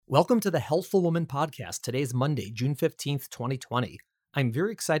Welcome to the Healthful Woman Podcast. Today's Monday, June 15th, 2020. I'm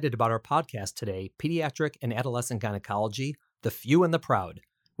very excited about our podcast today, Pediatric and Adolescent Gynecology, The Few and the Proud,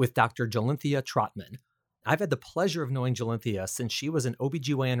 with Dr. Jalinthia Trotman. I've had the pleasure of knowing Jalinthia since she was an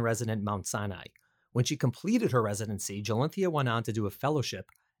OBGYN resident at Mount Sinai. When she completed her residency, Jalinthia went on to do a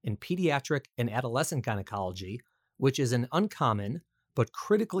fellowship in Pediatric and Adolescent Gynecology, which is an uncommon but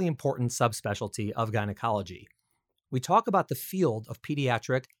critically important subspecialty of gynecology. We talk about the field of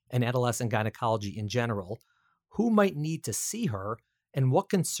pediatric and adolescent gynecology in general, who might need to see her, and what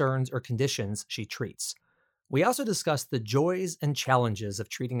concerns or conditions she treats. We also discuss the joys and challenges of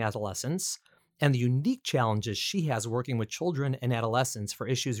treating adolescents and the unique challenges she has working with children and adolescents for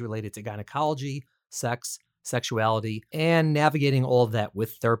issues related to gynecology, sex, sexuality, and navigating all of that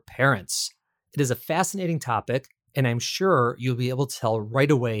with their parents. It is a fascinating topic, and I'm sure you'll be able to tell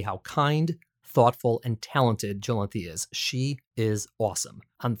right away how kind, thoughtful, and talented Jalinthia is. She is awesome.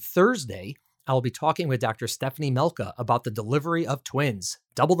 On Thursday, I'll be talking with Dr. Stephanie Melka about the delivery of twins.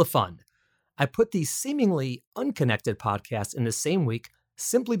 Double the fun. I put these seemingly unconnected podcasts in the same week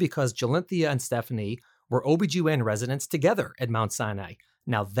simply because Jalinthia and Stephanie were OBGYN residents together at Mount Sinai.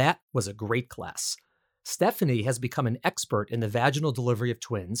 Now that was a great class. Stephanie has become an expert in the vaginal delivery of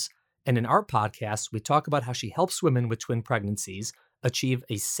twins, and in our podcast, we talk about how she helps women with twin pregnancies achieve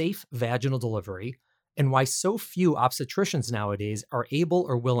a safe vaginal delivery, and why so few obstetricians nowadays are able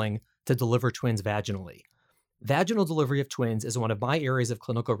or willing to deliver twins vaginally. Vaginal delivery of twins is one of my areas of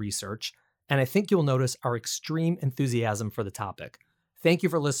clinical research, and I think you'll notice our extreme enthusiasm for the topic. Thank you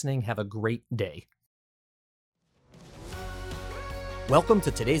for listening. Have a great day. Welcome to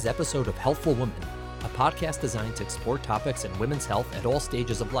today's episode of Healthful Woman, a podcast designed to explore topics in women's health at all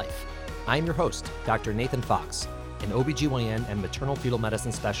stages of life. I'm your host, Dr. Nathan Fox, an OBGYN and maternal fetal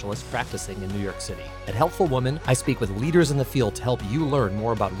medicine specialist practicing in New York City. At Healthful Woman, I speak with leaders in the field to help you learn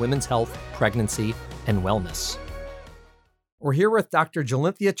more about women's health, pregnancy, and wellness. We're here with Dr.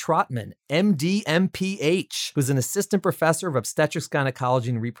 Jalinthia Trotman, MD, MPH, who's an assistant professor of obstetrics, gynecology,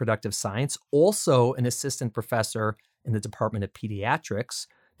 and reproductive science, also an assistant professor in the Department of Pediatrics,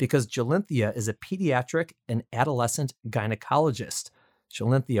 because Jalinthia is a pediatric and adolescent gynecologist.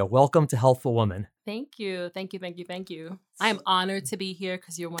 Jalinthia, welcome to Healthful Woman. Thank you. I am honored to be here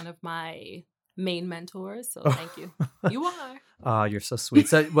because you're one of my main mentors. So thank you. You are. Oh, you're so sweet.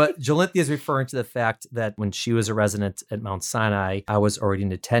 So what Jalinthia is referring to the fact that when she was a resident at Mount Sinai, I was already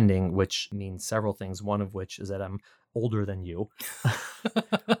an attending, which means several things. One of which is that I'm older than you,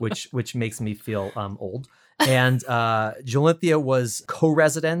 which makes me feel old. And Jalinthia was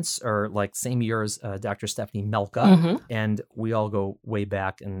co-residents or like same year as Dr. Stephanie Melka. Mm-hmm. And we all go way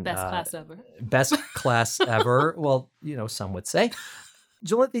back. And best class ever. Best class ever. Well, some would say.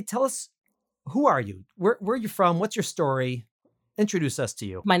 Jalinthia, tell us, who are you? Where are you from? What's your story? Introduce us to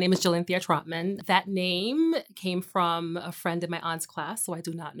you. My name is Jalinthia Trotman. That name came from a friend in my aunt's class, so I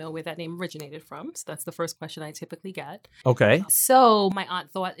do not know where that name originated from. So that's the first question I typically get. Okay. So my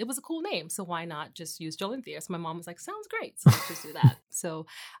aunt thought it was a cool name, so why not just use Jalinthia? So my mom was like, sounds great, so let's just do that. So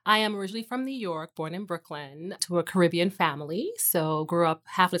I am originally from New York, born in Brooklyn, to a Caribbean family. So grew up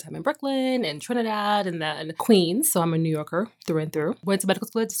half the time in Brooklyn and Trinidad and then Queens. So I'm a New Yorker through and through. Went to medical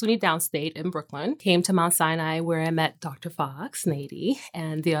school at SUNY Downstate in Brooklyn. Came to Mount Sinai where I met Dr. Fox, Nady,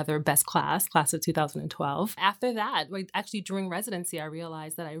 and the other best class of 2012. After that, actually during residency, I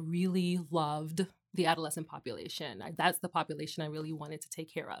realized that I really loved the adolescent population. That's the population I really wanted to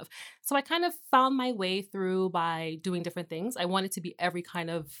take care of. So I kind of found my way through by doing different things. I wanted to be every kind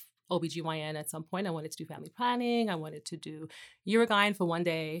of OBGYN at some point. I wanted to do family planning. I wanted to do Urogyn for one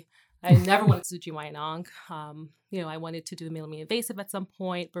day. I never wanted to do GYN-onc. I wanted to do minimally invasive at some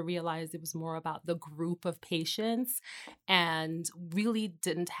point, but realized it was more about the group of patients and really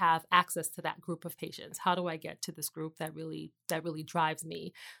didn't have access to that group of patients. How do I get to this group that really drives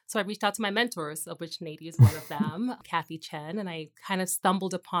me? So I reached out to my mentors, of which Nady is one of them, Kathy Chen, and I kind of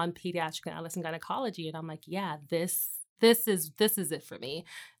stumbled upon pediatric and adolescent gynecology, and I'm like, yeah, this is it for me.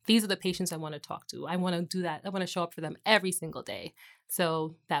 These are the patients I want to talk to. I want to do that. I want to show up for them every single day.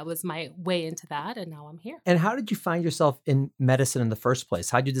 So that was my way into that, and now I'm here. And how did you find yourself in medicine in the first place?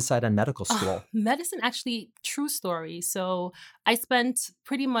 How did you decide on medical school? Medicine, actually, true story. So I spent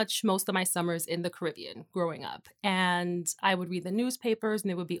pretty much most of my summers in the Caribbean growing up, and I would read the newspapers, and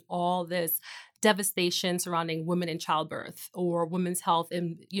there would be all this devastation surrounding women in childbirth or women's health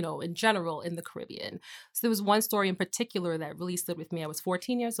in general in the Caribbean. So there was one story in particular that really stood with me. I was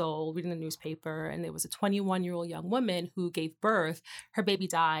 14 years years old, reading the newspaper, and there was a 21-year-old young woman who gave birth. Her baby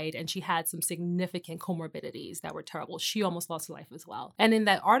died, and she had some significant comorbidities that were terrible. She almost lost her life as well. And in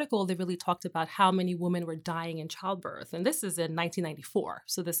that article, they really talked about how many women were dying in childbirth. And this is in 1994.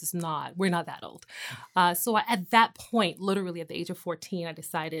 So we're not that old. So at that point, literally at the age of 14, I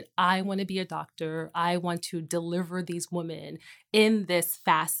decided I want to be a doctor. I want to deliver these women in this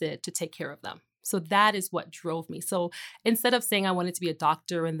facet to take care of them. So that is what drove me. So instead of saying I wanted to be a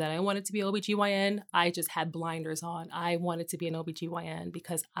doctor and then I wanted to be an OBGYN, I just had blinders on. I wanted to be an OBGYN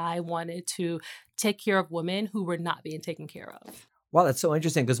because I wanted to take care of women who were not being taken care of. Wow, that's so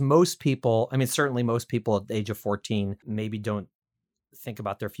interesting because most people, I mean, certainly most people at the age of 14 maybe don't think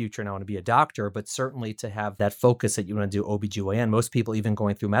about their future and I want to be a doctor, but certainly to have that focus that you want to do OBGYN, most people even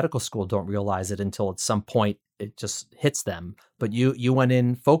going through medical school don't realize it until at some point it just hits them. But you went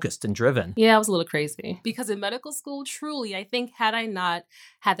in focused and driven. Yeah, I was a little crazy because in medical school, truly, I think had I not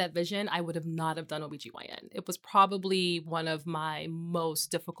had that vision, I would have not have done OBGYN. It was probably one of my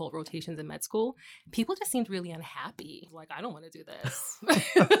most difficult rotations in med school. People just seemed really unhappy. Like, I don't want to do this.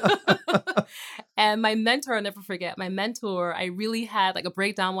 And my mentor, I'll never forget, I really had like a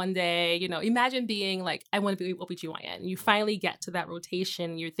breakdown one day. You know, imagine being like, I want to be OBGYN. You finally get to that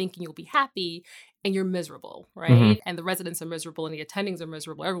rotation. You're thinking you'll be happy. And you're miserable, right? Mm-hmm. And the residents are miserable and the attendings are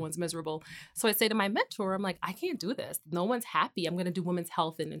miserable. Everyone's miserable. So I say to my mentor, I'm like, I can't do this. No one's happy. I'm going to do women's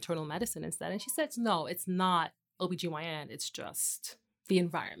health and internal medicine instead. And she said, no, it's not OBGYN. It's just the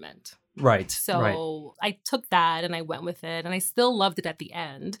environment. Right. So right. I took that and I went with it and I still loved it at the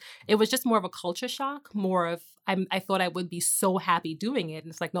end. It was just more of a culture shock, more of, I thought I would be so happy doing it.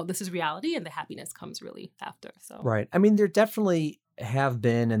 And it's like, no, this is reality and the happiness comes really after. So right. I mean, there definitely have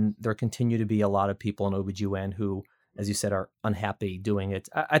been and there continue to be a lot of people in OBGYN who, as you said, are unhappy doing it.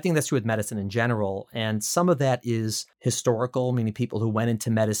 I think that's true with medicine in general. And some of that is historical, meaning people who went into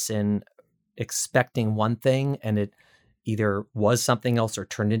medicine expecting one thing and it either was something else or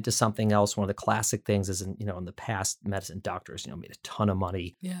turned into something else. One of the classic things is, in the past, medicine doctors, made a ton of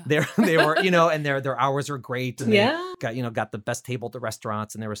money. Yeah. They were, and their hours were great. And they got the best table at the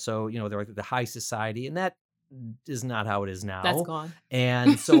restaurants. And they were so, they were the high society. And that is not how it is now. That's gone.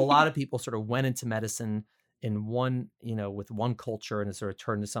 And so a lot of people sort of went into medicine in one, with one culture and it sort of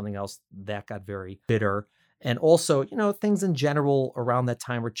turned to something else that got very bitter. And also, things in general around that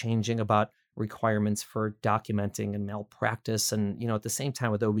time were changing about requirements for documenting and malpractice. And, at the same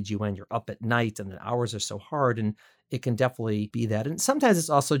time with OBGYN, you're up at night and the hours are so hard and it can definitely be that. And sometimes it's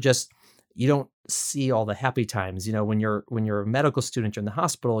also just, you don't see all the happy times. When you're a medical student, you're in the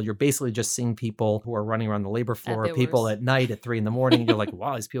hospital, you're basically just seeing people who are running around the labor floor, people at night at 3 a.m. and you're like,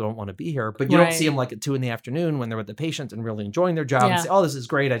 wow, these people don't want to be here. But you don't see them like at 2 p.m. when they're with the patient and really enjoying their job and say, oh, this is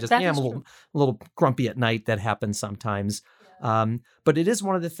great. I'm a little grumpy at night. That happens sometimes. But it is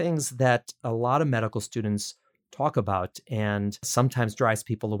one of the things that a lot of medical students talk about and sometimes drives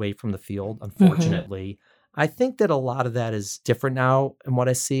people away from the field, unfortunately. Mm-hmm. I think that a lot of that is different now in what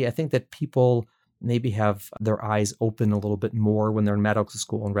I see. I think that people maybe have their eyes open a little bit more when they're in medical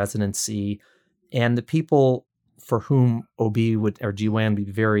school and residency. And the people for whom OB or GYN would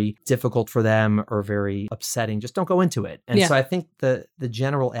be very difficult for them or very upsetting, just don't go into it. And so I think the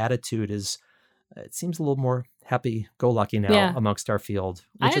general attitude is, it seems a little more happy-go-lucky now amongst our field,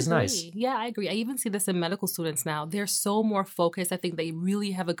 which is nice. Yeah, I agree. I even see this in medical students now. They're so more focused. I think they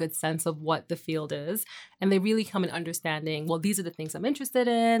really have a good sense of what the field is. And they really come in understanding, well, these are the things I'm interested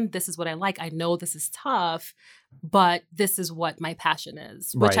in. This is what I like. I know this is tough, but this is what my passion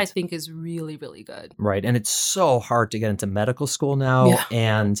is, which I think is really, really good. Right. And it's so hard to get into medical school now. Yeah.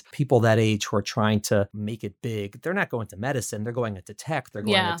 And people that age who are trying to make it big, they're not going to medicine. They're going into tech. They're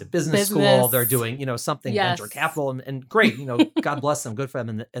going into business school. They're doing, something venture capital and great, God bless them. Good for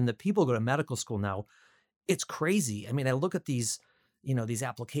them. And the people go to medical school now. It's crazy. I mean, I look at these, these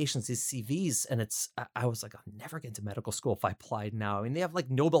applications, these CVs, and I was like, I'll never get into medical school if I applied now. I mean, they have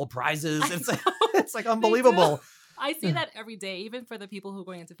like Nobel Prizes. It's like unbelievable. I see that every day, even for the people who are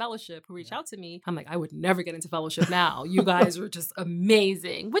going into fellowship who reach out to me. I'm like, I would never get into fellowship now. You guys were just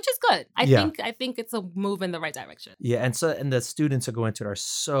amazing, which is good. I think it's a move in the right direction. Yeah. And the students who go into it are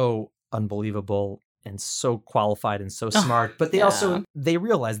so unbelievable and so qualified and so smart, but they also, they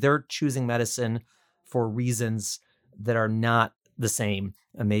realize they're choosing medicine for reasons that are not the same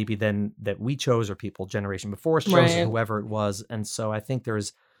maybe than that we chose or people generation before us chose or whoever it was. And so I think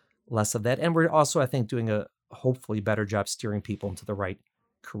there's less of that. And we're also, I think, doing a hopefully better job steering people into the right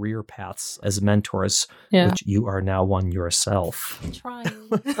career paths as mentors, which you are now one yourself. I'm trying.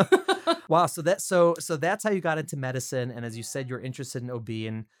 Wow. So that's how you got into medicine. And as you said, you're interested in OB.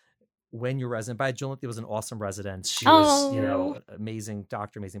 And when your resident, by Jolynthia was an awesome resident. She was, amazing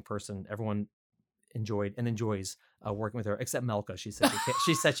doctor, amazing person. Everyone enjoyed and enjoys working with her, except Melka. She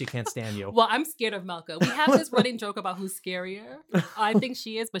said she can't stand you. Well, I'm scared of Melka. We have this running joke about who's scarier. I think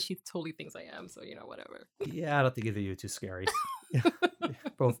she is, but she totally thinks I am. So, whatever. Yeah, I don't think either of you are too scary.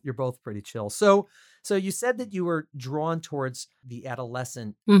 You're both pretty chill. So you said that you were drawn towards the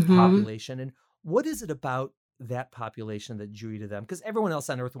adolescent population. And what is it about that population that drew you to them? Because everyone else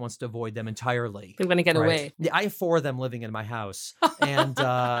on earth wants to avoid them entirely. They're going to get away. Yeah, I have 4 of them living in my house, and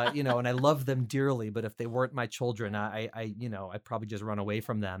and I love them dearly. But if they weren't my children, I'd probably just run away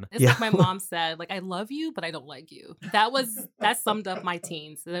from them. It's like my mom said, I love you, but I don't like you. That summed up my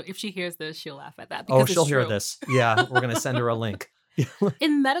teens. If she hears this, she'll laugh at that. Oh, she'll hear this. Yeah, we're going to send her a link.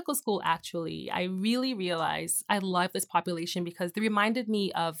 In medical school, actually, I really realized I love this population because they reminded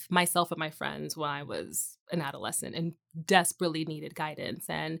me of myself and my friends when I was an adolescent and desperately needed guidance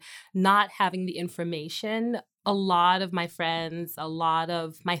and not having the information. A lot of my friends, a lot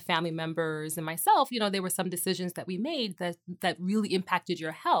of my family members and myself, there were some decisions that we made that really impacted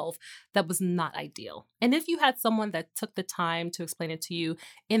your health that was not ideal. And if you had someone that took the time to explain it to you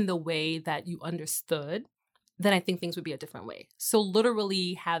in the way that you understood, then I think things would be a different way. So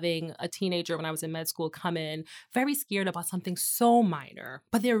literally having a teenager when I was in med school come in very scared about something so minor,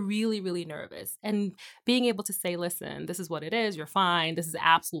 but they're really, really nervous. And being able to say, listen, this is what it is. You're fine. This is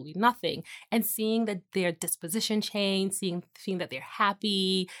absolutely nothing. And seeing that their disposition change, seeing that they're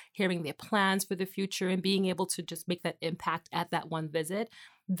happy, hearing their plans for the future and being able to just make that impact at that one visit,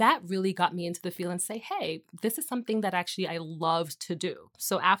 that really got me into the field and say, hey, this is something that actually I love to do.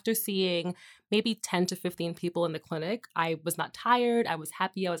 So after seeing maybe 10 to 15 people in the clinic, I was not tired. I was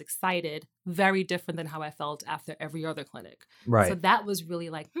happy. I was excited. Very different than how I felt after every other clinic. Right. So that was really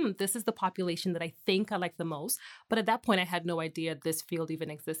this is the population that I think I like the most. But at that point, I had no idea this field even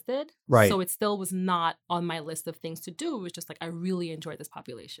existed. Right. So it still was not on my list of things to do. It was just I really enjoyed this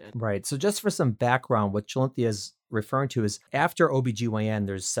population. Right. So just for some background, what Jolynthia is referring to is after OBGYN,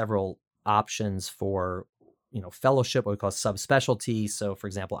 there's several options for fellowship, what we call subspecialty. So for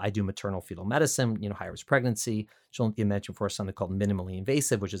example, I do maternal fetal medicine, high risk pregnancy. Jolynthia mentioned for something called minimally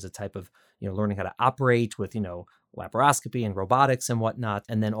invasive, which is a type of, learning how to operate with, laparoscopy and robotics and whatnot.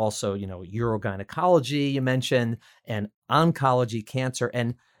 And then also, urogynecology you mentioned, and oncology, cancer.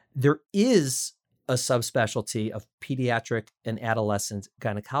 And there is a subspecialty of pediatric and adolescent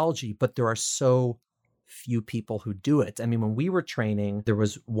gynecology, but there are so few people who do it. I mean, when we were training, there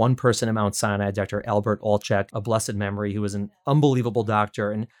was one person at Mount Sinai, Dr. Albert Olczek, a blessed memory, who was an unbelievable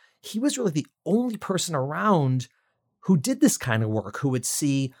doctor. And he was really the only person around who did this kind of work, who would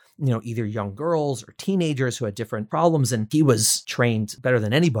see, either young girls or teenagers who had different problems. And he was trained better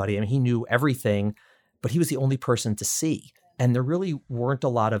than anybody. I mean, he knew everything, but he was the only person to see. And there really weren't a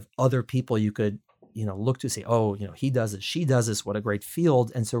lot of other people you could look to say, oh, he does it, she does this, what a great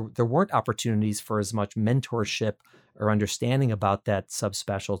field. And so there weren't opportunities for as much mentorship or understanding about that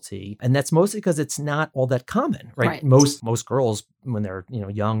subspecialty. And that's mostly because it's not all that common, right? Most girls, when they're,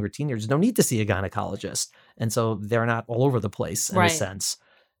 young or teenagers, don't need to see a gynecologist. And so they're not all over the place in a sense.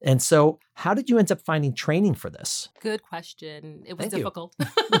 And so how did you end up finding training for this? Good question. It was difficult.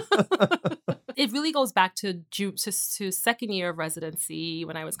 It really goes back to second year of residency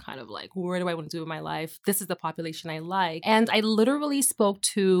when I was kind of where do I want to do in my life? This is the population I like. And I literally spoke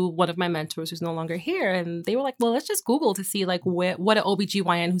to one of my mentors who's no longer here. And they were like, well, let's just Google to see what an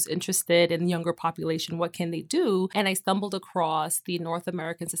OBGYN who's interested in the younger population, what can they do? And I stumbled across the North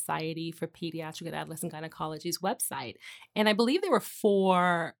American Society for Pediatric and Adolescent Gynecology's website. And I believe there were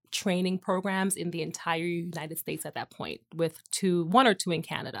 4 training programs in the entire United States at that point, with 1 or 2 in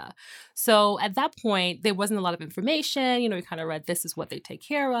Canada. So at that point, there wasn't a lot of information. We kind of read, this is what they take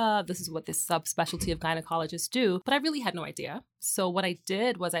care of. This is what this subspecialty of gynecologists do. But I really had no idea. So what I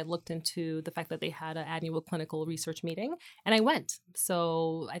did was I looked into the fact that they had an annual clinical research meeting, and I went.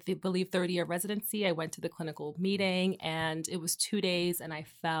 So I believe third year residency, I went to the clinical meeting, and it was 2 days, and I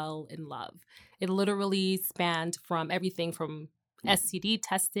fell in love. It literally spanned from everything from STD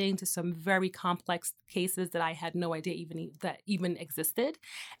testing to some very complex cases that I had no idea even existed.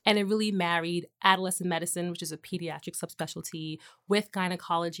 And it really married adolescent medicine, which is a pediatric subspecialty, with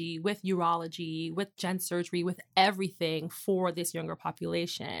gynecology, with urology, with gen surgery, with everything for this younger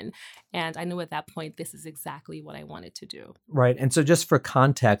population. And I knew at that point, this is exactly what I wanted to do. Right. And so just for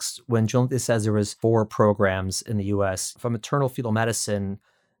context, when Jolynthia says there was 4 programs in the U.S. for maternal fetal medicine,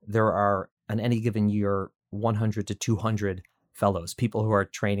 there are on any given year 100 to 200 fellows, people who are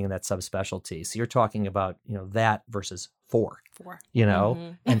training in that subspecialty. So you're talking about, that versus 4,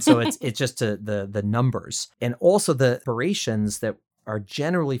 Mm-hmm. And so it's just the numbers, and also the operations that are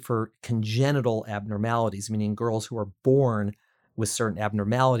generally for congenital abnormalities, meaning girls who are born with certain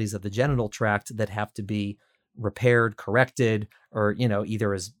abnormalities of the genital tract that have to be repaired, corrected, or,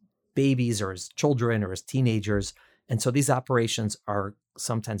 either as babies or as children or as teenagers. And so these operations are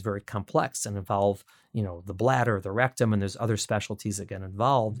sometimes very complex and involve, the bladder, the rectum, and there's other specialties that get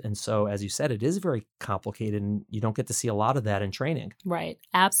involved. And so, as you said, it is very complicated and you don't get to see a lot of that in training. Right.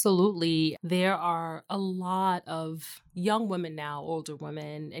 Absolutely. There are a lot of young women now, older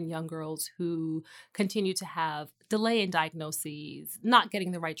women and young girls who continue to have delay in diagnoses, not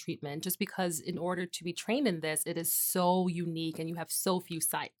getting the right treatment, just because in order to be trained in this, it is so unique and you have so few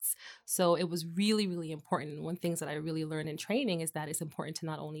sites. So it was really, really important. One thing that I really learned in training is that it's important to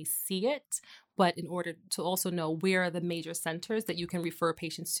not only see it, but in order to also know where are the major centers that you can refer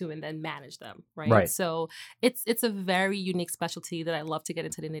patients to and then manage them, right? So it's a very unique specialty that I love to get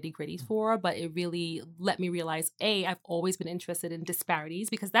into the nitty-gritty for, but it really let me realize, I've always been interested in disparities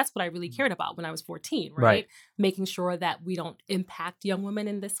because that's what I really cared about when I was 14, right? Making sure that we don't impact young women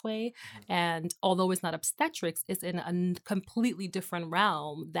in this way. And although it's not obstetrics, it's in a completely different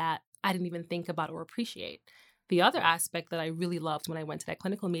realm that I didn't even think about or appreciate. The other aspect that I really loved when I went to that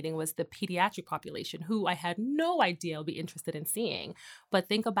clinical meeting was the pediatric population, who I had no idea would be interested in seeing. But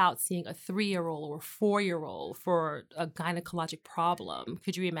think about seeing a 3-year-old or 4-year-old for a gynecologic problem.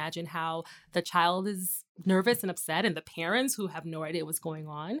 Could you imagine how the child is nervous and upset and the parents who have no idea what's going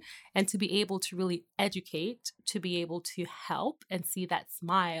on? And to be able to really educate, to be able to help and see that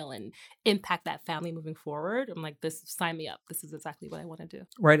smile and impact that family moving forward, I'm like, sign me up. This is exactly what I want to do.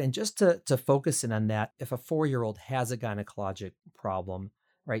 Right. And just to focus in on that, if a 4-year-old has a gynecologic problem,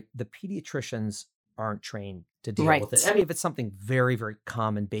 right, the pediatricians aren't trained to deal with it. I mean, if it's something very, very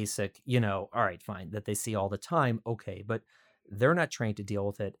common, basic, all right, fine, that they see all the time, okay, but they're not trained to deal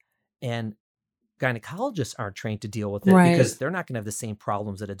with it. And gynecologists aren't trained to deal with it because they're not going to have the same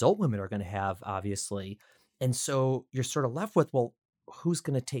problems that adult women are going to have, obviously. And so you're sort of left with, well, who's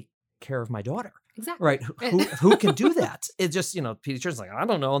going to take care of my daughter? Exactly. Right. Who can do that? It's just, pediatrician's like, I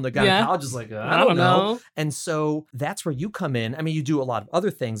don't know. And the gynecologist is like, I don't know. And so that's where you come in. I mean, you do a lot of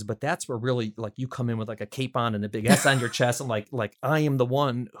other things, but that's where really like you come in with like a cape on and a big S on your chest. And like I am the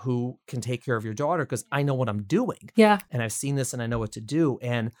one who can take care of your daughter because I know what I'm doing. Yeah. And I've seen this and I know what to do.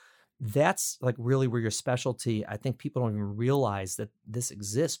 And that's like really where your specialty, I think people don't even realize that this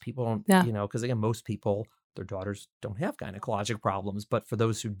exists. People don't, because again, most people, their daughters don't have gynecologic problems, but for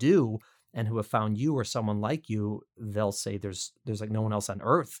those who do and who have found you or someone like you, they'll say there's like no one else on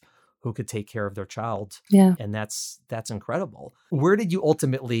earth who could take care of their child. Yeah. And that's incredible. Where did you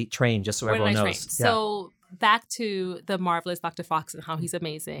ultimately train, just so everyone knows? So back to the marvelous Dr. Fox and how he's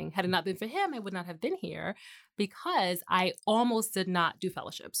amazing. Had it not been for him, I would not have been here because I almost did not do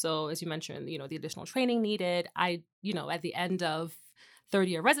fellowship. So as you mentioned, the additional training needed. At the end of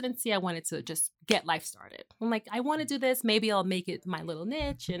third-year residency, I wanted to just get life started. I'm like, I want to do this. Maybe I'll make it my little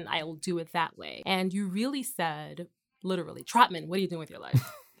niche and I'll do it that way. And you really said, literally, Trotman, what are you doing with your life?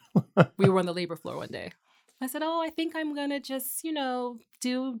 We were on the labor floor one day. I said, I think I'm going to just,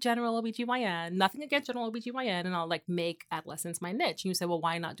 do general OBGYN, nothing against general OBGYN, and I'll like make adolescents my niche. And you said, well,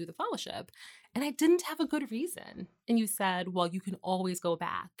 why not do the fellowship? And I didn't have a good reason. And you said, well, you can always go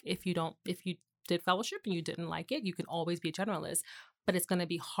back. If you did fellowship and you didn't like it, you can always be a generalist, but it's going to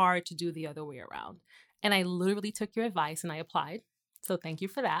be hard to do the other way around. And I literally took your advice and I applied. So thank you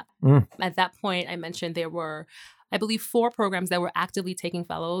for that. At that point, I mentioned there were, I believe, 4 programs that were actively taking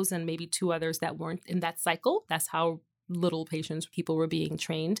fellows and maybe 2 others that weren't in that cycle. That's how little people were being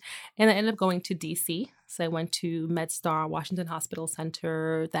trained. And I ended up going to DC. So I went to MedStar Washington Hospital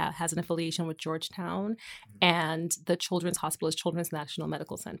Center that has an affiliation with Georgetown. And the Children's Hospital is Children's National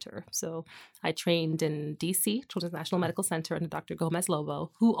Medical Center. So I trained in DC, Children's National Medical Center, under Dr. Gomez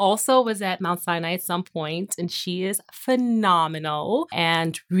Lobo, who also was at Mount Sinai at some point. And she is phenomenal.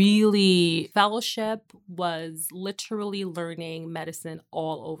 And really, fellowship was literally learning medicine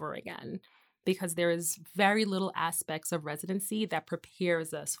all over again, because there is very little aspects of residency that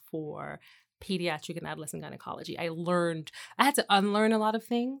prepares us for pediatric and adolescent gynecology. I had to unlearn a lot of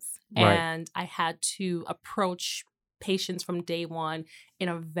things, and I had to approach patients from day one in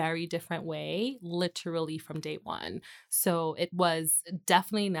a very different way, literally from day one. So it was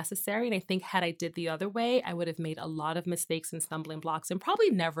definitely necessary. And I think had I did the other way, I would have made a lot of mistakes and stumbling blocks and probably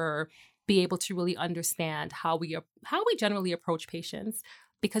never be able to really understand how we generally approach patients,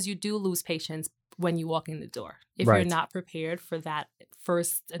 because you do lose patients when you walk in the door. If you're not prepared for that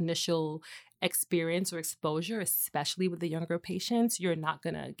first initial experience or exposure, especially with the younger patients, you're not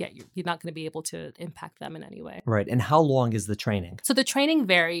going to be able to impact them in any way. Right. And how long is the training? So the training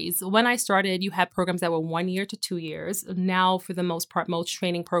varies. When I started, you had programs that were 1 year to 2 years. Now, for the most part, most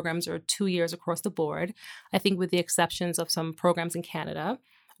training programs are 2 years across the board. I think with the exceptions of some programs in Canada,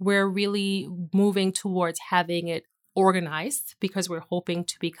 we're really moving towards having it organized because we're hoping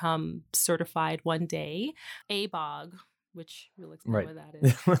to become certified one day. ABOG, which you'll explain what that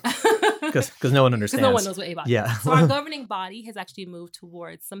is. Because no one understands. Because no one knows what ABOG is. Yeah. So our governing body has actually moved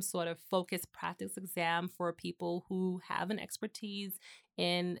towards some sort of focused practice exam for people who have an expertise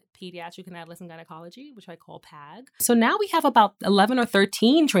in pediatric and adolescent gynecology, which I call PAG. So now we have about 11 or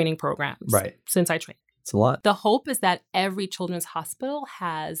 13 training programs since I trained. It's a lot. The hope is that every children's hospital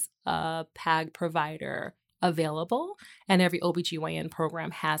has a PAG provider available, and every OBGYN program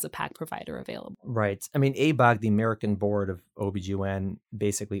has a PAG provider available. Right. I mean, ABOG, the American Board of OBGYN,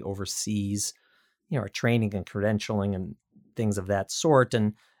 basically oversees, our training and credentialing and things of that sort.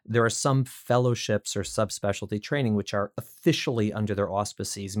 And there are some fellowships or subspecialty training which are officially under their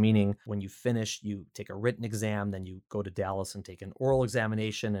auspices, meaning when you finish, you take a written exam, then you go to Dallas and take an oral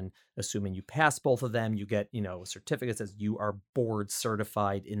examination. And assuming you pass both of them, you get, a certificate that says you are board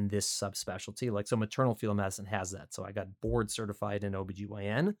certified in this subspecialty. Like, so maternal fetal medicine has that. So I got board certified in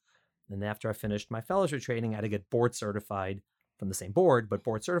OBGYN. And after I finished my fellowship training, I had to get board certified from the same board, but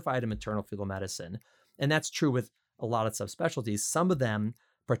board certified in maternal fetal medicine. And that's true with a lot of subspecialties. Some of them,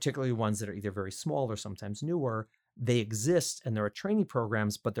 particularly ones that are either very small or sometimes newer, they exist and there are training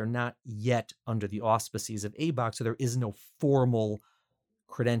programs, but they're not yet under the auspices of ABOG. So there is no formal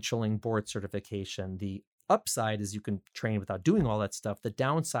credentialing board certification. The upside is you can train without doing all that stuff. The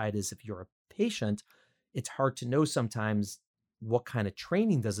downside is if you're a patient, it's hard to know sometimes what kind of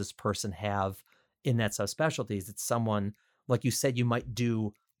training does this person have in that subspecialties. It's someone, like you said, you might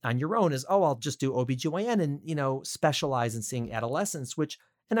do on your own is, I'll just do OBGYN and, specialize in seeing adolescents,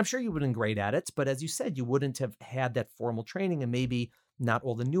 and I'm sure you would have been great at it, but as you said, you wouldn't have had that formal training and maybe not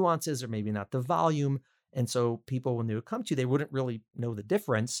all the nuances or maybe not the volume. And so people, when they would come to you, they wouldn't really know the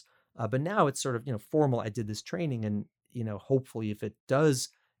difference. But now it's sort of, formal. I did this training and, hopefully if it does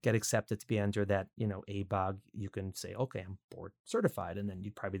get accepted to be under that, ABOG, you can say, okay, I'm board certified. And then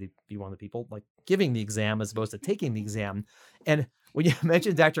you'd probably be one of the people like giving the exam as opposed to taking the exam. And when you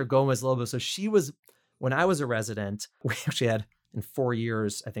mentioned Dr. Gomez a little bit, so she was, when I was a resident, we actually had in 4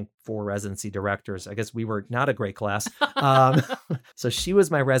 years, I think 4 residency directors. I guess we were not a great class. So she was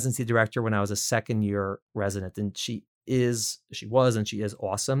my residency director when I was a second year resident. And she was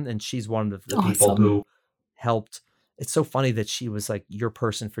awesome. And she's one of the people who helped. It's so funny that she was like your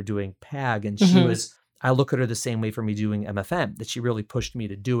person for doing PAG. And I look at her the same way for me doing MFM, that she really pushed me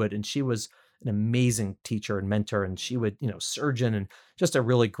to do it. And she was an amazing teacher and mentor. And she would, surgeon and just a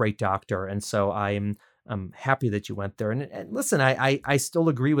really great doctor. And so I'm happy that you went there. And listen, I still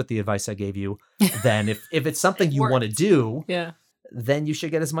agree with the advice I gave you then. If it's something you want to do, then you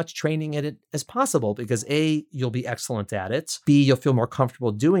should get as much training in it as possible because A, you'll be excellent at it. B, you'll feel more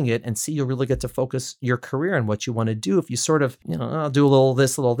comfortable doing it. And C, you'll really get to focus your career on what you want to do. If you sort of, I'll do a little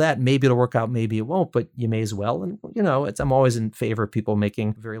this, a little that, maybe it'll work out, maybe it won't, but you may as well. And, I'm always in favor of people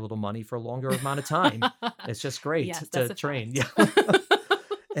making very little money for a longer amount of time. It's just great to train. Yeah.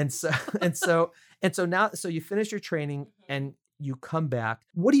 And so now you finish your training and you come back.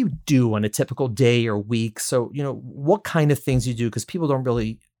 What do you do on a typical day or week? So, what kind of things you do? Because people don't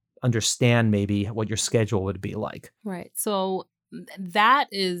really understand maybe what your schedule would be like. Right. So that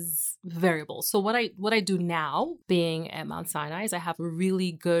is variable. So what I do now, being at Mount Sinai, is I have a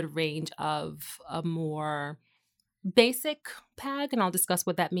really good range of a more basic PAG, and I'll discuss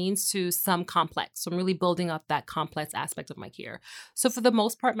what that means, to some complex. So I'm really building up that complex aspect of my care. So for the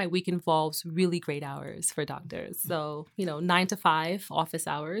most part, my week involves really great hours for doctors. So, 9 to 5 office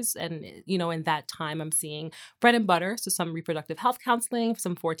hours. And, in that time, I'm seeing bread and butter. So some reproductive health counseling,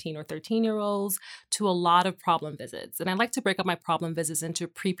 some 14 or 13-year-olds, to a lot of problem visits. And I like to break up my problem visits into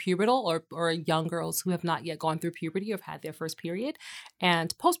prepubertal or young girls who have not yet gone through puberty or have had their first period,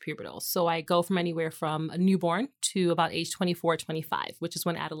 and postpubertal. So I go from anywhere from a newborn to about age 24, 25, which is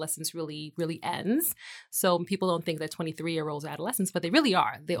when adolescence really, really ends. So people don't think that 23-year-olds are adolescents, but they really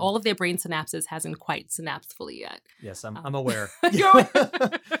are. All of their brain synapses hasn't quite synapsed fully yet. Yes, I'm aware. You're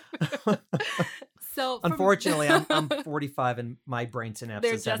aware. So unfortunately, I'm 45 and my brain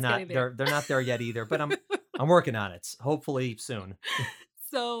synapses they're not there yet either, but I'm working on it. Hopefully soon.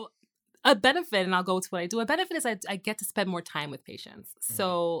 So A benefit, and I'll go to what I do. A benefit is I get to spend more time with patients.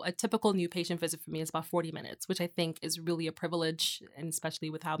 So a typical new patient visit for me is about 40 minutes, which I think is really a privilege, and especially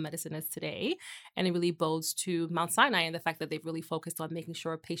with how medicine is today. And it really bodes to Mount Sinai and the fact that they've really focused on making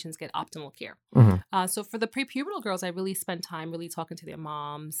sure patients get optimal care. So for the prepubertal girls, I really spend time really talking to their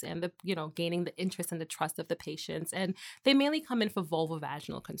moms and gaining the interest and the trust of the patients. And they mainly come in for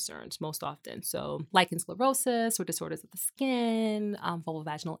vulvovaginal concerns most often. So lichen sclerosis or disorders of the skin,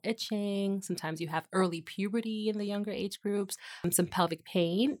 vulvovaginal itching. Sometimes you have early puberty in the younger age groups, some pelvic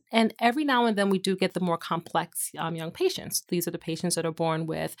pain. And every now and then we do get the more complex young patients. These are the patients that are born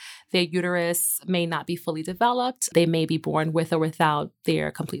with their uterus may not be fully developed. They may be born with or without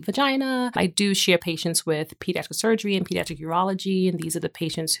their complete vagina. I do share patients with pediatric surgery and pediatric urology. And these are the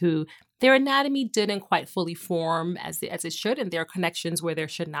patients who their anatomy didn't quite fully form as it should, and there are connections where there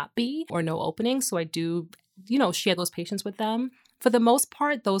should not be or no openings. So I do, share those patients with them. For the most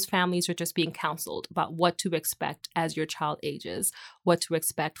part, those families are just being counseled about what to expect as your child ages, what to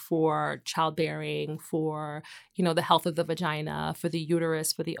expect for childbearing, for, the health of the vagina, for the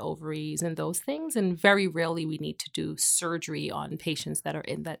uterus, for the ovaries, and those things. And very rarely we need to do surgery on patients that are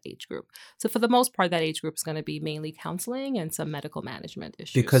in that age group. So for the most part, that age group is going to be mainly counseling and some medical management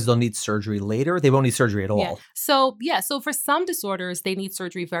issues. Because they'll need surgery later? They won't need surgery at all? Yeah. So for some disorders, they need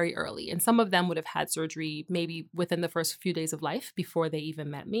surgery very early. And some of them would have had surgery maybe within the first few days of life before they even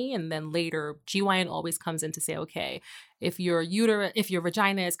met me. And then later, GYN always comes in to say, okay, if your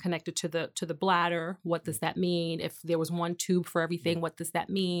vagina is connected to the bladder, what does that mean? If there was one tube for everything, what does that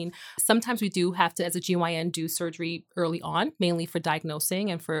mean? Sometimes we do have to, as a GYN, do surgery early on, mainly for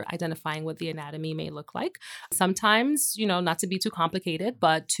diagnosing and for identifying what the anatomy may look like. Sometimes, not to be too complicated,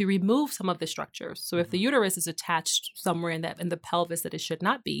 but to remove some of the structures. So if the uterus is attached somewhere in the pelvis that it should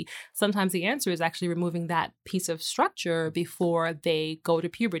not be, sometimes the answer is actually removing that piece of structure before they go to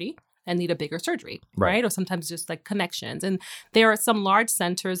puberty and need a bigger surgery, right? Or sometimes just like connections. And there are some large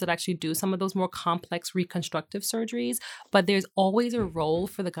centers that actually do some of those more complex reconstructive surgeries, but there's always a role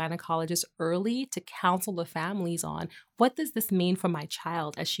for the gynecologist early to counsel the families on what does this mean for my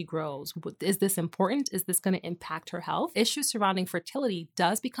child as she grows? Is this important? Is this going to impact her health? Issues surrounding fertility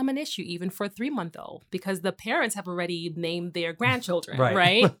does become an issue even for a 3-month-old because the parents have already named their grandchildren,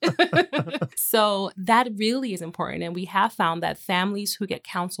 right? So that really is important. And we have found that families who get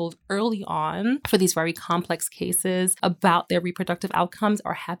counseled early on for these very complex cases about their reproductive outcomes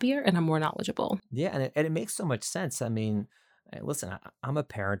are happier and are more knowledgeable. Yeah, and it makes so much sense. I mean, listen, I'm a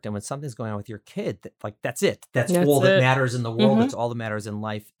parent, and when something's going on with your kid, that's it. That's all that matters in the world. That's all that matters in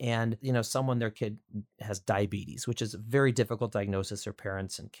life. And, their kid has diabetes, which is a very difficult diagnosis for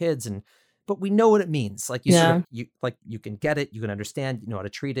parents and kids. But we know what it means. Like you can get it, you can understand, you know how to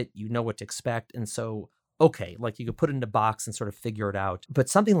treat it, you know what to expect. And so, okay, like you could put it in a box and sort of figure it out. But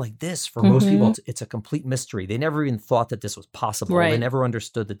something like this, for most people, it's a complete mystery. They never even thought that this was possible. They never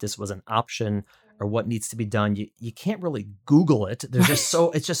understood that this was an option or what needs to be done. You can't really Google it. There's just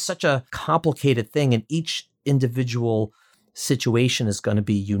it's just such a complicated thing. And each individual situation is going to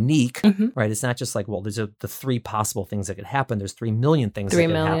be unique, right? It's not just like, well, there's the 3 possible things that could happen. There's 3 million things that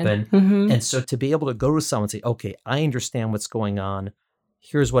could happen. And so to be able to go to someone and say, okay, I understand what's going on.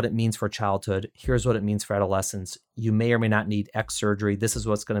 Here's what it means for childhood. Here's what it means for adolescence. You may or may not need X surgery. This is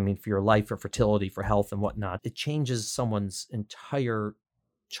what's going to mean for your life, for fertility, for health and whatnot. It changes someone's entire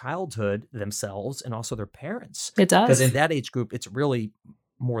childhood, themselves, and also their parents. It does. Because in that age group, it's really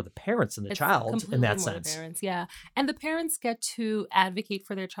more the parents than the child in that sense. The parents, yeah. And the parents get to advocate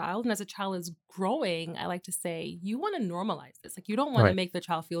for their child. And as a child is growing, I like to say, you want to normalize this. Like you don't want to make the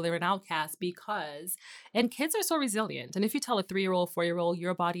child feel they're an outcast and kids are so resilient. And if you tell a 3-year-old, 4-year-old,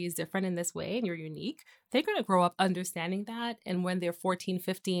 your body is different in this way and you're unique, they're going to grow up understanding that. And when they're 14,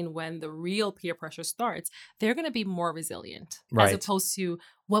 15, when the real peer pressure starts, they're going to be more resilient as opposed to,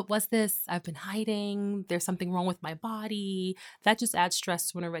 what was this? I've been hiding. There's something wrong with my body. That just adds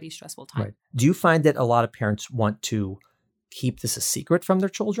stress to an already stressful time. Right. Do you find that a lot of parents want to keep this a secret from their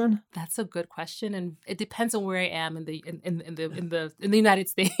children? That's a good question, and it depends on where I am in the United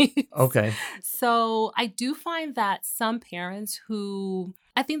States. Okay. So I do find that some parents who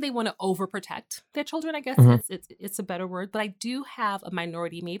I think they want to overprotect their children. I guess it's a better word, but I do have a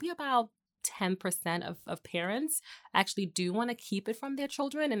minority, maybe about 10% of parents actually do want to keep it from their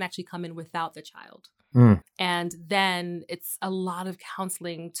children and actually come in without the child. And then it's a lot of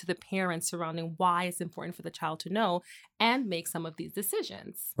counseling to the parents surrounding why it's important for the child to know and make some of these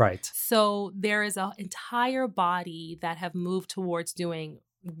decisions. Right. So there is an entire body that have moved towards going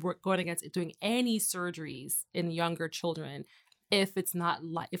against doing any surgeries in younger children if it's not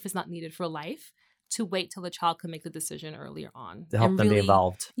needed for life, to wait till the child can make the decision earlier on. To help them be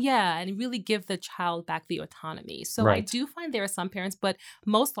involved. Yeah, and really give the child back the autonomy. So Right. I do find there are some parents, but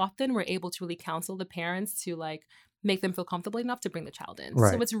most often we're able to really counsel the parents to like make them feel comfortable enough to bring the child in.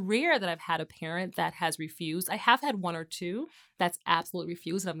 Right. So it's rare that I've had a parent that has refused. I have had one or two that's absolutely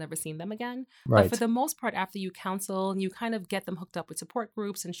refused and I've never seen them again. Right. But for the most part, after you counsel and you kind of get them hooked up with support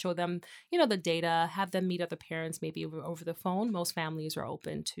groups and show them, you know, the data, have them meet other parents maybe over the phone, most families are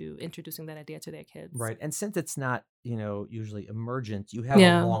open to introducing that idea to their kids. Right. And since it's not, you know, usually emergent, you have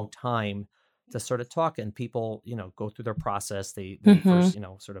a long time to sort of talk, and people, you know, go through their process. They first, you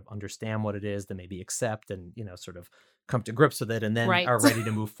know, sort of understand what it is, then maybe accept and, you know, sort of come to grips with it, and then are ready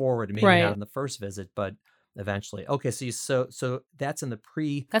to move forward. Maybe not in the first visit, but eventually. Okay, so that's in the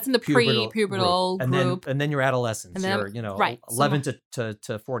pre-pubertal group. and then your adolescence. And then, you're, you know, 11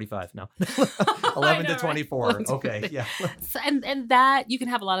 to 45 now. 11 to 24. Right? Okay, yeah. So, and that you can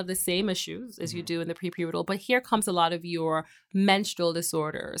have a lot of the same issues as you do in the pre-pubertal, but here comes a lot of your menstrual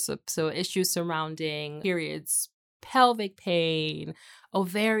disorders. So issues surrounding periods, pelvic pain,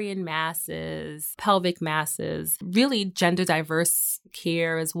 ovarian masses, pelvic masses, really gender diverse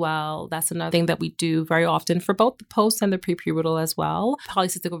care as well. That's another thing that we do very often for both the post and the prepubertal as well.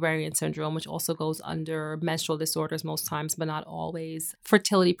 Polycystic ovarian syndrome, which also goes under menstrual disorders most times, but not always.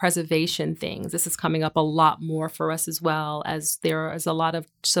 Fertility preservation things. This is coming up a lot more for us as well, as there is a lot of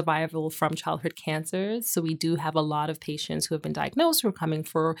survival from childhood cancers. So we do have a lot of patients who have been diagnosed who are coming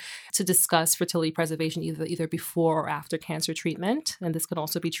to discuss fertility preservation either before or after cancer treatment. And this could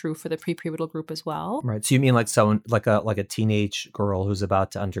also be true for the prepubertal group as well. Right. So you mean like someone like a teenage girl who's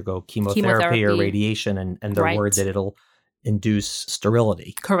about to undergo chemotherapy or radiation, and they're worried that it'll induce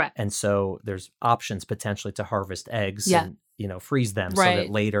sterility. Correct. And so there's options potentially to harvest eggs and, you know, freeze them so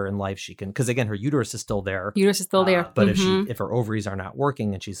that later in life she can, because again, her uterus is still there. But if her ovaries are not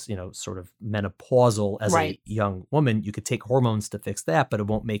working and she's, you know, sort of menopausal as a young woman, you could take hormones to fix that, but it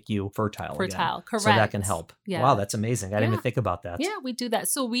won't make you fertile again. Correct. So that can help. Yeah. Wow, that's amazing. I didn't even think about that. Yeah, we do that.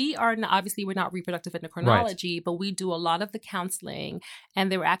 So we are obviously we're not reproductive endocrinology, but we do a lot of the counseling,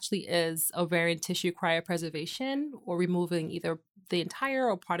 and there actually is ovarian tissue cryopreservation or removing either the entire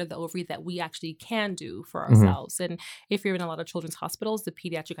or part of the ovary that we actually can do for ourselves. And if you're in a lot of children's hospitals, the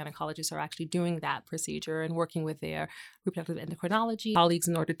pediatric gynecologists are actually doing that procedure and working with their reproductive endocrinology colleagues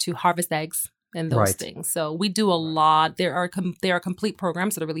in order to harvest eggs and those things. So we do a lot. There are complete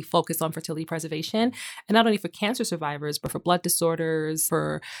programs that are really focused on fertility preservation, and not only for cancer survivors, but for blood disorders,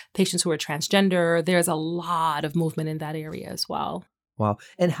 for patients who are transgender. There's a lot of movement in that area as well. Wow.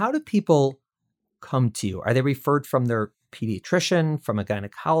 And how do people come to you? Are they referred from their pediatrician, from a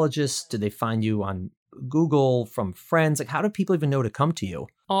gynecologist? Do they find you on Google, from friends? Like, how do people even know to come to you?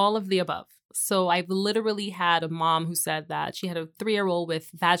 All of the above. So I've literally had a mom who said that she had a 3-year-old with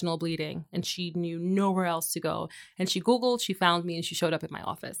vaginal bleeding and she knew nowhere else to go. And she Googled, she found me, and she showed up at my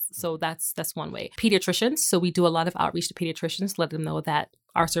office. So that's one way. Pediatricians. So we do a lot of outreach to pediatricians, let them know that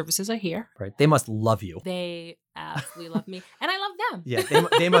our services are here. Right. They must love you. They absolutely love me. And I love them. Yeah,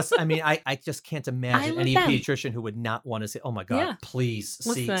 they must. I mean, I just can't imagine any pediatrician who would not want to say, oh my God, please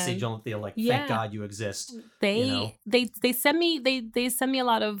see Jolynthia. Like, thank God you exist. They send me a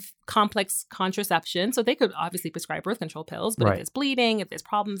lot of complex contraception. So they could obviously prescribe birth control pills, but if there's bleeding, if there's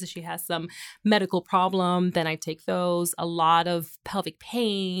problems, if she has some medical problem, then I take those. A lot of pelvic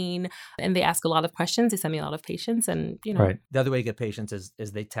pain, and they ask a lot of questions. They send me a lot of patients, and you know. Right. The other way to get patients is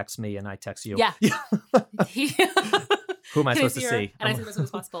they text me and I text you. Yeah. Who am I supposed to see? And I see as soon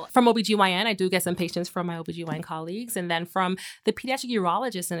as possible. From OBGYN, I do get some patients from my OBGYN colleagues. And then from the pediatric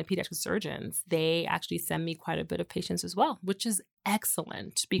urologists and the pediatric surgeons, they actually send me quite a bit of patients as well, which is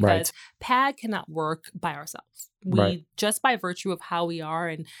excellent because PAG cannot work by ourselves. We just by virtue of how we are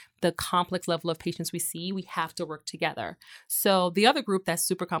and the complex level of patients we see, we have to work together. So the other group that's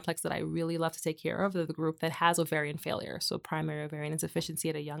super complex that I really love to take care of is the group that has ovarian failure. So primary ovarian insufficiency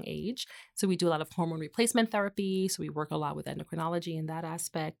at a young age. So we do a lot of hormone replacement therapy. So we work a lot with endocrinology in that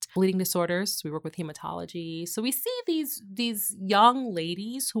aspect. Bleeding disorders. So we work with hematology. So we see these young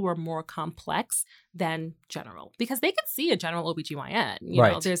ladies who are more complex than general because they can see a general OBGYN. You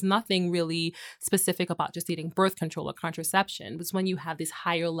know, there's nothing really specific about just needing birth control or contraception. But when you have this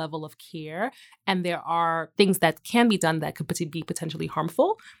higher level of care and there are things that can be done that could be potentially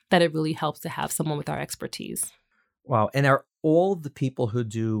harmful, that it really helps to have someone with our expertise. Wow. And are all of the people who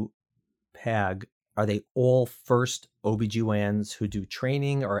do PAG, are they all first OBGYNs who do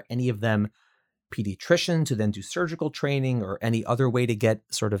training, or any of them pediatricians who then do surgical training, or any other way to get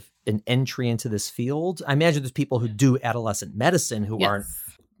sort of an entry into this field? I imagine there's people who do adolescent medicine who aren't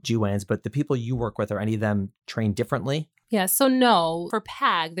GYNs, but the people you work with, are any of them trained differently? Yeah, so no, for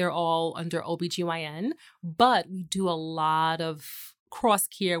PAG, they're all under OBGYN, but we do a lot of cross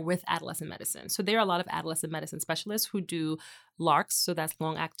care with adolescent medicine. So there are a lot of adolescent medicine specialists who do LARCs, so that's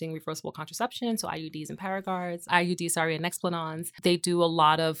long-acting reversible contraception, so IUDs and Paraguards, and Nexplanons. They do a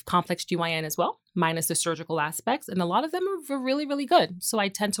lot of complex GYN as well, minus the surgical aspects, and a lot of them are really, really good. So I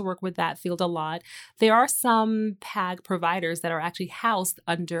tend to work with that field a lot. There are some PAG providers that are actually housed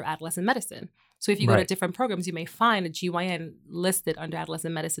under adolescent medicine. So if you go to different programs, you may find a GYN listed under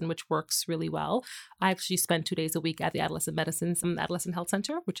adolescent medicine, which works really well. I actually spend 2 days a week at the Adolescent Health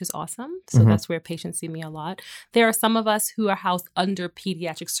Center, which is awesome. So that's where patients see me a lot. There are some of us who are housed under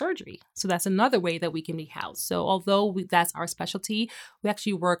pediatric surgery. So that's another way that we can be housed. So although that's our specialty, we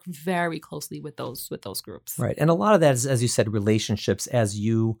actually work very closely with those groups. Right. And a lot of that is, as you said, relationships.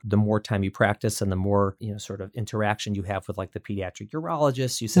 The more time you practice and the more, sort of interaction you have with like the pediatric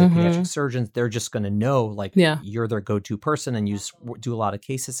urologists, you said pediatric surgeons, they're just going to know you're their go-to person and you do a lot of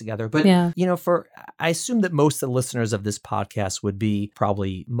cases together. But, I assume that most of the listeners of this podcast would be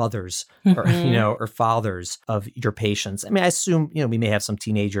probably mothers or, or fathers of your patients. I mean, I assume, we may have some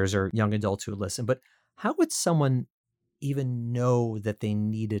teenagers or young adults who listen, but how would someone even know that they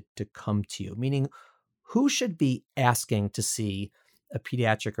needed to come to you? Meaning, who should be asking to see a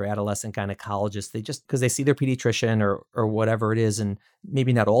pediatric or adolescent gynecologist? They just because they see their pediatrician or whatever it is, and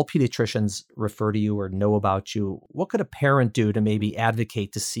maybe not all pediatricians refer to you or know about you. What could a parent do to maybe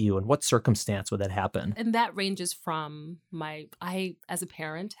advocate to see you, and what circumstance would that happen? And that ranges from I, as a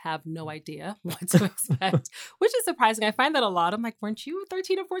parent, have no idea what to expect, which is surprising. I find that a lot. I'm like, weren't you a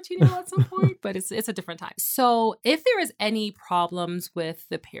 13 or 14-year-old at some point? But it's a different time. So if there is any problems with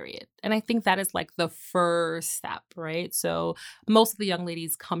the period, and I think that is like the first step, right? So most of the young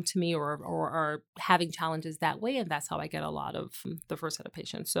ladies come to me or are having challenges that way, and that's how I get a lot of the first set of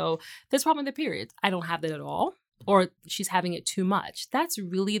patients. So this problem with the period, I don't have that at all, or she's having it too much. That's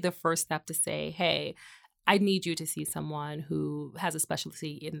really the first step to say, hey, I need you to see someone who has a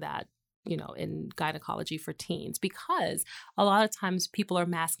specialty in that, in gynecology for teens, because a lot of times people are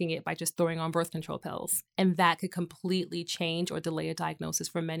masking it by just throwing on birth control pills, and that could completely change or delay a diagnosis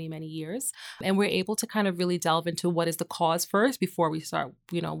for many, many years. And we're able to kind of really delve into what is the cause first before we start,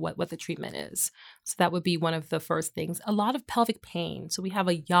 what the treatment is. So that would be one of the first things. A lot of pelvic pain. So we have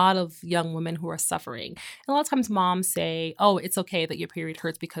a lot of young women who are suffering. And a lot of times moms say, oh, it's okay that your period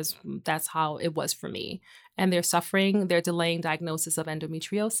hurts because that's how it was for me. And they're suffering, they're delaying diagnosis of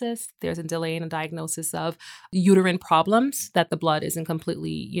endometriosis. There's a delay in a diagnosis of uterine problems, that the blood isn't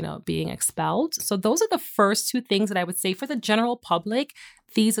completely, being expelled. So those are the first two things that I would say for the general public.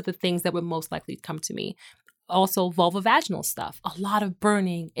 These are the things that would most likely come to me. Also, vulvovaginal stuff, a lot of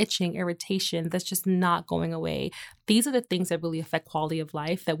burning, itching, irritation that's just not going away. These are the things that really affect quality of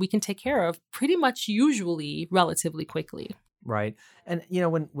life that we can take care of pretty much usually relatively quickly. Right. And,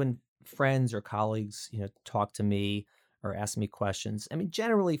 when friends or colleagues, talk to me or ask me questions, I mean,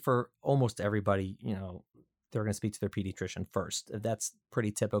 generally for almost everybody, they're going to speak to their pediatrician first. That's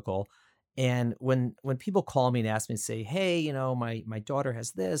pretty typical. And when people call me and ask me to say, hey, my daughter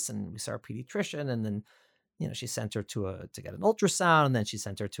has this, and we saw a pediatrician, and then, she sent her to get an ultrasound, and then she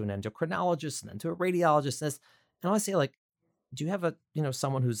sent her to an endocrinologist, and then to a radiologist. And I say, like, do you have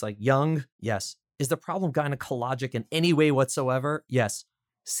someone who's like young? Yes. Is the problem gynecologic in any way whatsoever? Yes.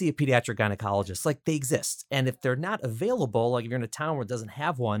 See a pediatric gynecologist. Like, they exist. And if they're not available, like if you're in a town where it doesn't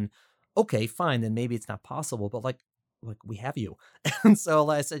have one, okay, fine. Then maybe it's not possible. But like we have you. And so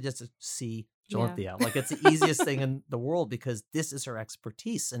like I said, just to see Jolynthia. Yeah. Like, it's the easiest thing in the world because this is her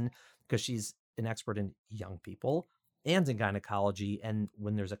expertise. And because she's an expert in young people and in gynecology. And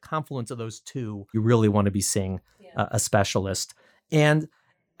when there's a confluence of those two, you really want to be seeing a specialist. And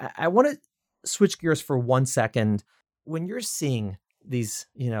I want to switch gears for 1 second. When you're seeing these,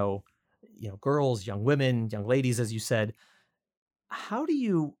 girls, young women, young ladies, as you said, how do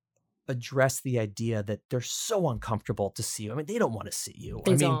you address the idea that they're so uncomfortable to see you? I mean, they don't want to see you.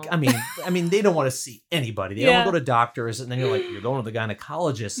 I mean, they don't want to see anybody. They don't want to go to doctors, and then you're going to the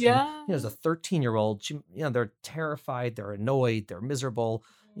gynecologist. Yeah. And, as a 13-year-old, they're terrified, they're annoyed, they're miserable,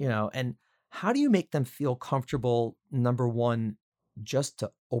 and how do you make them feel comfortable, number one, just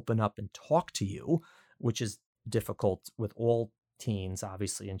to open up and talk to you, which is difficult with all teens,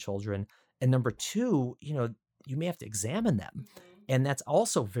 obviously, and children. And number two, you may have to examine them. Mm-hmm. And that's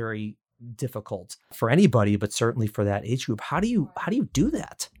also very difficult for anybody, but certainly for that age group. How do you do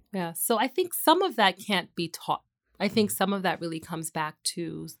that? Yeah. So I think some of that can't be taught. I think some of that really comes back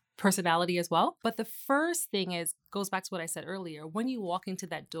to personality as well. But the first thing is goes back to what I said earlier. When you walk into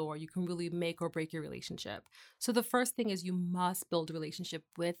that door, you can really make or break your relationship. So the first thing is you must build a relationship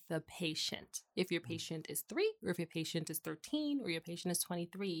with the patient. If your patient is 3, or if your patient is 13, or your patient is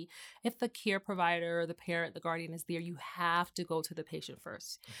 23, if the care provider, the parent, the guardian is there, you have to go to the patient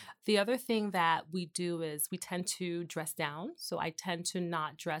first. The other thing that we do is we tend to dress down. So I tend to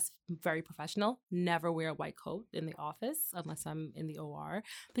not dress very professional, never wear a white coat in the office unless I'm in the OR,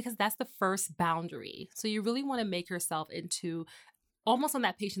 because that's the first boundary. So you really want to make yourself into almost on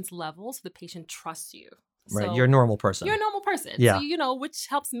that patient's level so the patient trusts you. Right. So You're a normal person. You're a normal person. Yeah. So, which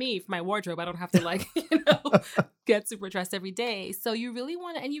helps me for my wardrobe. I don't have to get super dressed every day. So you really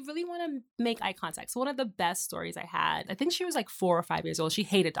want to make eye contact. So one of the best stories I had, I think she was like 4 or 5 years old. She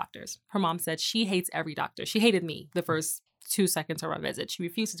hated doctors. Her mom said she hates every doctor. She hated me the first 2 seconds of our visit. She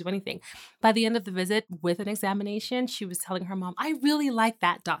refused to do anything. By the end of the visit with an examination, she was telling her mom, I really like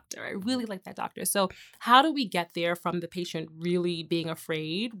that doctor. I really like that doctor. So how do we get there from the patient really being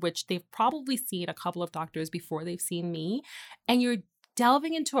afraid, which they've probably seen a couple of doctors before they've seen me, and you're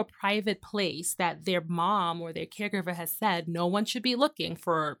delving into a private place that their mom or their caregiver has said no one should be looking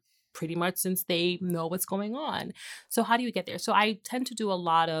for pretty much since they know what's going on. So how do you get there? So I tend to do a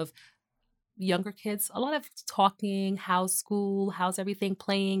lot of younger kids, a lot of talking, how's school, how's everything,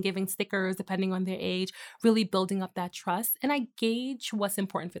 playing, giving stickers depending on their age, really building up that trust. And I gauge what's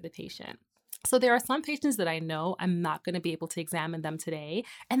important for the patient. So there are some patients that I know I'm not going to be able to examine them today,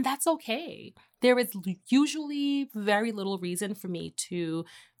 and that's okay. There is usually very little reason for me to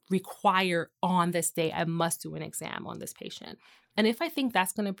require on this day, I must do an exam on this patient. And if I think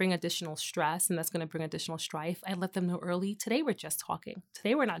that's going to bring additional stress and that's going to bring additional strife, I let them know early, today we're just talking.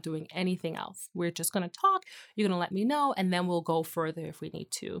 Today we're not doing anything else. We're just going to talk. You're going to let me know, and then we'll go further if we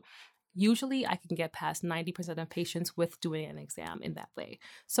need to. Usually I can get past 90% of patients with doing an exam in that way.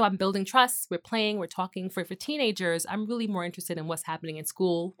 So I'm building trust, we're playing, we're talking. For teenagers, I'm really more interested in what's happening in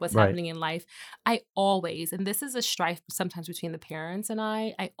school, what's happening in life. I always, and this is a strife sometimes between the parents and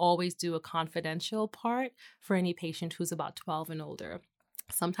I always do a confidential part for any patient who's about 12 and older.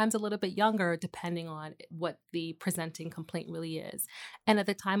 Sometimes a little bit younger, depending on what the presenting complaint really is. And at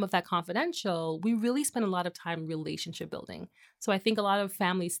the time of that confidential, we really spend a lot of time relationship building. So I think a lot of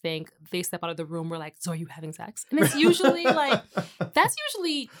families think they step out of the room, we're like, so are you having sex? And it's usually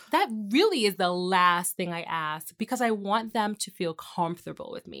that really is the last thing I ask, because I want them to feel comfortable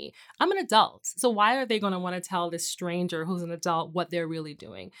with me. I'm an adult. So why are they going to want to tell this stranger who's an adult what they're really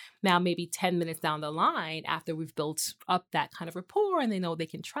doing? Now, maybe 10 minutes down the line, after we've built up that kind of rapport and they know they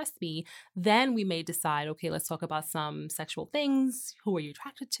can trust me, then we may decide, okay, let's talk about some sexual things. Who are you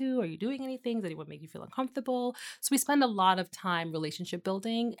attracted to? Are you doing anything? Does anyone make you feel uncomfortable? So we spend a lot of time relationship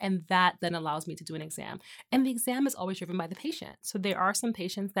building, and that then allows me to do an exam. And the exam is always driven by the patient. So there are some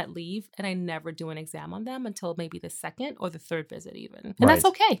patients that leave and I never do an exam on them until maybe the second or the third visit even. And that's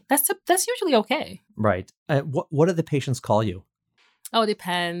okay. That's usually okay. Right. What do the patients call you? Oh, it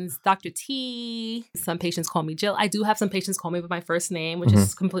depends. Dr. T. Some patients call me Jill. I do have some patients call me by my first name, which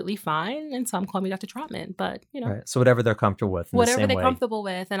is completely fine. And some call me Dr. Trotman. But, Right. So whatever they're comfortable with. Whatever they're comfortable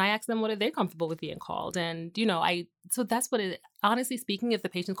with. And I ask them, what are they comfortable with being called? And, so that's what it, honestly speaking, if the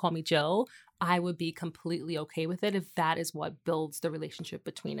patients call me Jill, I would be completely okay with it if that is what builds the relationship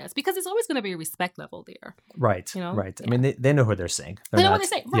between us. Because it's always going to be a respect level there. Right. Right. Yeah. I mean, they know who they're saying. They know what they're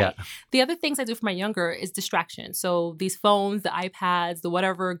saying. Right. Yeah. The other things I do for my younger is distraction. So these phones, the iPads, the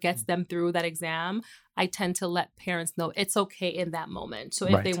whatever gets them through that exam, I tend to let parents know it's okay in that moment. So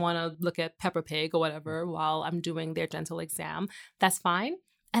if they want to look at Peppa Pig or whatever while I'm doing their dental exam, that's fine.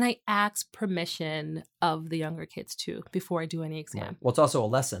 And I ask permission of the younger kids too before I do any exam. Right. Well, it's also a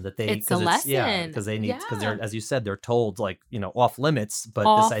lesson that it's a lesson. Yeah, because they need, because they're, as you said, they're told off limits.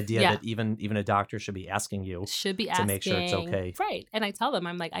 But this idea that even a doctor should be asking you to make sure it's okay. Right. And I tell them,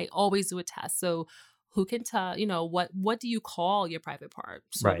 I'm like, I always do a test. So who can tell, what do you call your private part?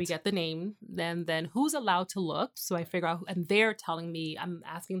 So we get the name, then who's allowed to look? So I figure out, and they're telling me, I'm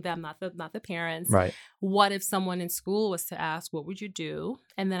asking them, not the parents. Right. What if someone in school was to ask, what would you do?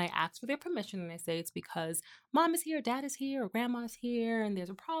 And then I ask for their permission and I say, it's because mom is here, dad is here, or grandma is here, and there's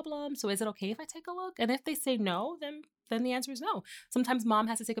a problem. So is it okay if I take a look? And if they say no, then the answer is no. Sometimes mom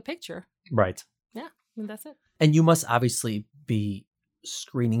has to take a picture. Right. Yeah. And that's it. And you must obviously be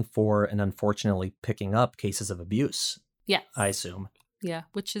screening for and unfortunately picking up cases of abuse. Yes. I assume. Yeah,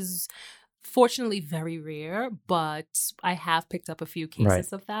 which is fortunately very rare, but I have picked up a few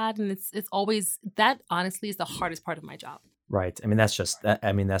cases of that. And it's always, that honestly is the hardest part of my job. Right. I mean, that's just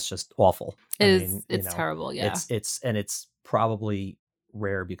awful. It's terrible. Yeah. It's probably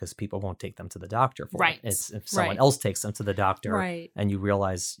rare because people won't take them to the doctor for it. It's if someone else takes them to the doctor and you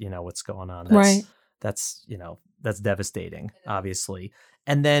realize, what's going on. That's, that's devastating, obviously.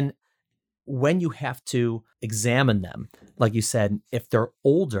 And then when you have to examine them, like you said, if they're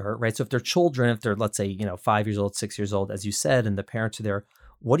older, right? So if they're children, if they're, let's say, 5 years old, 6 years old, as you said, and the parents are there,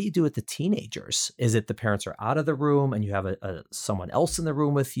 what do you do with the teenagers? Is it the parents are out of the room and you have someone else in the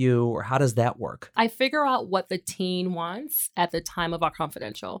room with you, or how does that work? I figure out what the teen wants at the time of our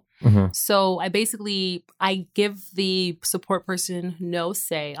confidential. Mm-hmm. So I give the support person no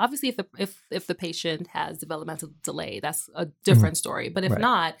say. Obviously, if the patient has developmental delay, that's a different story. But if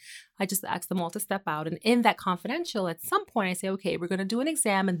not, I just ask them all to step out. And in that confidential, at some point, I say, okay, we're going to do an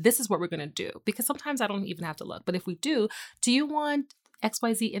exam and this is what we're going to do. Because sometimes I don't even have to look. But if we do you want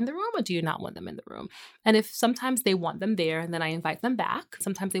XYZ in the room or do you not want them in the room? And if sometimes they want them there and then I invite them back.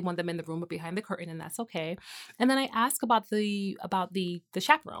 Sometimes they want them in the room or behind the curtain and that's okay. And then I ask about the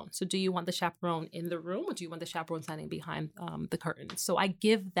chaperone. So do you want the chaperone in the room or do you want the chaperone standing behind the curtain? So I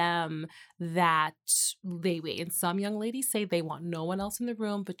give them that leeway. And some young ladies say they want no one else in the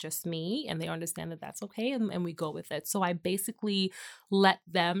room but just me, and they understand that that's okay, and we go with it. So I basically let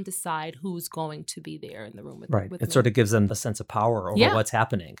them decide who's going to be there in the room with Right. with It me. sort of gives them a sense of power over what's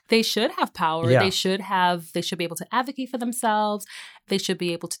happening. They should have power. Yeah. They should be able to advocate for themselves. They should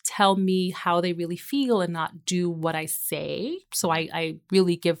be able to tell me how they really feel and not do what I say. So I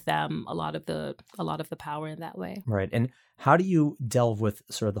really give them a lot of the power in that way. Right. And how do you delve with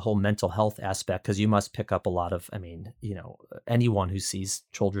sort of the whole mental health aspect? Because you must pick up a lot of, anyone who sees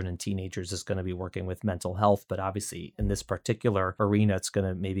children and teenagers is going to be working with mental health, but obviously in this particular arena, it's going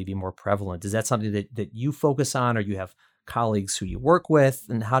to maybe be more prevalent. Is that something that you focus on, or you have colleagues who you work with,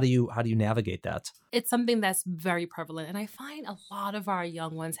 and how do you navigate that? It's something that's very prevalent. And I find a lot of our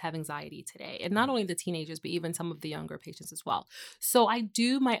young ones have anxiety today. And not only the teenagers, but even some of the younger patients as well. So I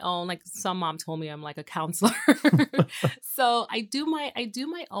do my own, like some mom told me I'm like a counselor. So I do my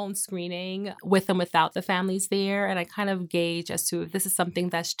own screening with and without the families there. And I kind of gauge as to if this is something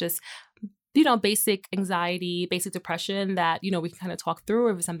that's just basic anxiety, basic depression that, we can kind of talk through,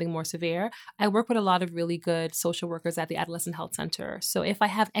 or if it's something more severe. I work with a lot of really good social workers at the Adolescent Health Center. So if I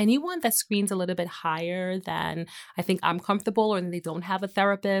have anyone that screens a little bit higher than I think I'm comfortable, or they don't have a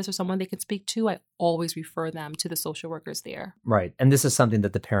therapist or someone they can speak to, I always refer them to the social workers there. Right. And this is something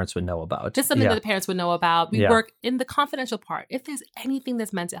that the parents would know about. Just something that the parents would know about. We work in the confidential part. If there's anything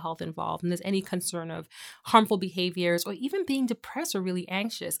that's mental health involved and there's any concern of harmful behaviors or even being depressed or really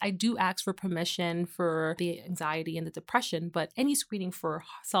anxious, I do ask for permission for the anxiety and the depression, but any screening for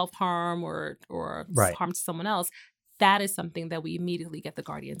self-harm or harm to someone else, that is something that we immediately get the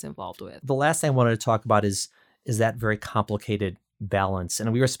guardians involved with. The last thing I wanted to talk about is that very complicated balance.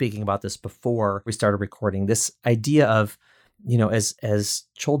 And we were speaking about this before we started recording, this idea of, as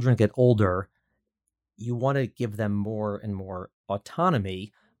children get older, you want to give them more and more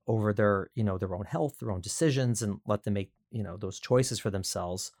autonomy over their own health, their own decisions, and let them make, those choices for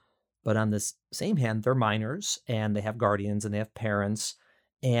themselves. But on this same hand, they're minors and they have guardians and they have parents.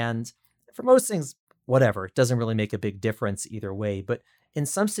 And for most things, whatever, it doesn't really make a big difference either way. But in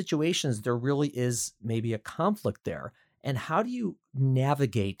some situations, there really is maybe a conflict there. And how do you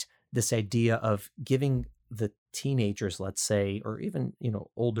navigate this idea of giving the teenagers, let's say, or even,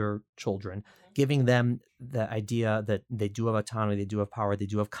 older children, giving them the idea that they do have autonomy, they do have power, they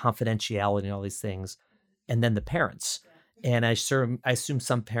do have confidentiality and all these things, and then the parents? And I assume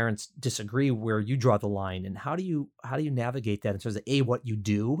some parents disagree where you draw the line. And how do you navigate that in terms of A, what you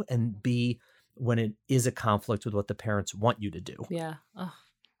do, and B, when it is a conflict with what the parents want you to do? Yeah.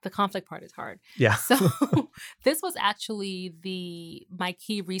 The conflict part is hard. Yeah. So this was actually my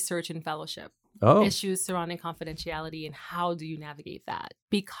key research and fellowship. Issues surrounding confidentiality and how do you navigate that?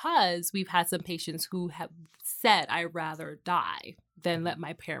 Because we've had some patients who have said, I'd rather die than let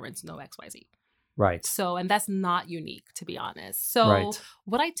my parents know XYZ. Right. So, and that's not unique, to be honest. So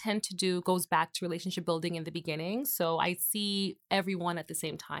what I tend to do goes back to relationship building in the beginning. So I see everyone at the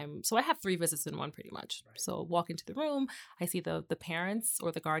same time. So I have 3 visits in one pretty much. Right. So walk into the room, I see the parents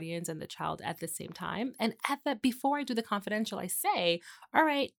or the guardians and the child at the same time. And before I do the confidential, I say, all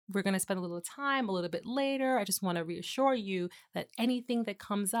right, we're going to spend a little time a little bit later. I just want to reassure you that anything that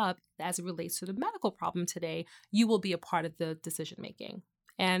comes up as it relates to the medical problem today, you will be a part of the decision making.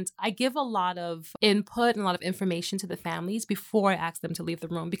 And I give a lot of input and a lot of information to the families before I ask them to leave the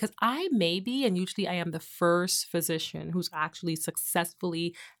room, because I may be, and usually I am the first physician who's actually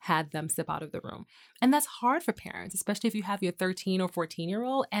successfully had them step out of the room. And that's hard for parents, especially if you have your 13 or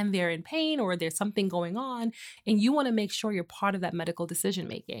 14-year-old and they're in pain or there's something going on and you want to make sure you're part of that medical decision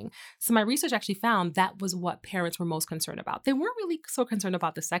making. So my research actually found that was what parents were most concerned about. They weren't really so concerned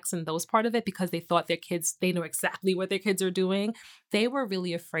about the sex and those part of it because they thought they know exactly what their kids are doing. They were really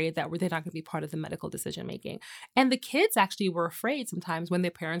really afraid that they're not going to be part of the medical decision making. And the kids actually were afraid sometimes when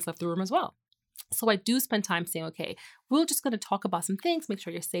their parents left the room as well. So I do spend time saying, okay, we're just going to talk about some things, make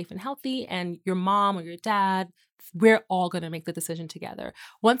sure you're safe and healthy, and your mom or your dad, we're all going to make the decision together.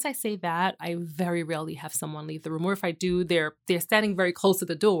 Once I say that, I very rarely have someone leave the room. Or if I do, they're standing very close to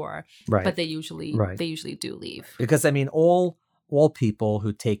the door, Right. but they usually do leave. Because I mean, all people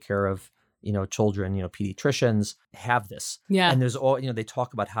who take care of, children, pediatricians have this. Yeah. And there's all, they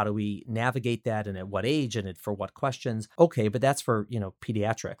talk about how do we navigate that and at what age and for what questions. Okay, but that's for,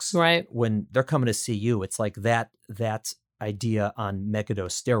 pediatrics. Right. When they're coming to see you, it's like that idea on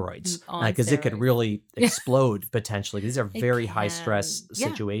megadose steroids, because it could really explode potentially. These are very high stress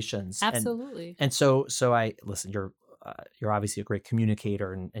situations. Absolutely. And so I listen, you're obviously a great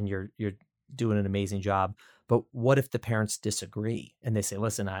communicator and you're doing an amazing job. But what if the parents disagree and they say,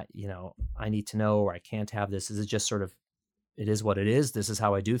 listen, I need to know, or I can't have this. Is it just sort of, it is what it is. This is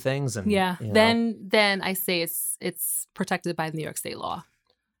how I do things. And then I say it's protected by New York State law.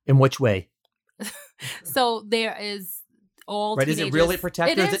 In which way? So there is all right. Teenagers. Is it really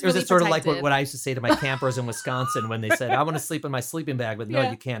protected? Or is it sort of like what I used to say to my campers in Wisconsin when they said, I want to sleep in my sleeping bag, but no,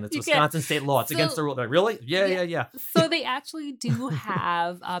 you can't. It's Wisconsin state law. It's against the rule. Like, really? Yeah. So they actually do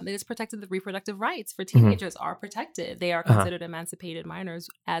have, it is protected. The reproductive rights for teenagers are protected. They are considered emancipated minors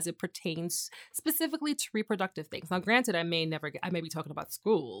as it pertains specifically to reproductive things. Now, granted, I may be talking about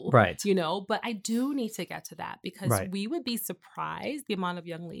school, right? But I do need to get to that because we would be surprised the amount of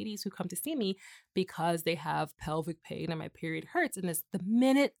young ladies who come to see me because they have pelvic pain and my period hurts. And the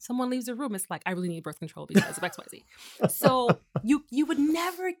minute someone leaves the room, it's like, I really need birth control because of XYZ. So you would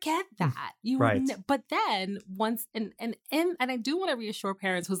never get that. But then once, and I do want to reassure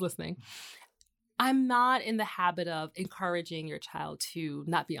parents who's listening, I'm not in the habit of encouraging your child to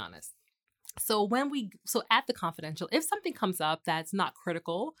not be honest. So at the confidential, if something comes up that's not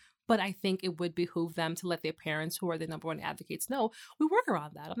critical, but I think it would behoove them to let their parents, who are the number one advocates, know, we work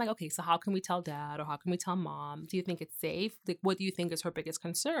around that. I'm like, okay, so how can we tell dad or how can we tell mom? Do you think it's safe? Like, what do you think is her biggest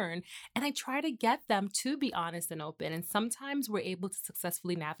concern? And I try to get them to be honest and open. And sometimes we're able to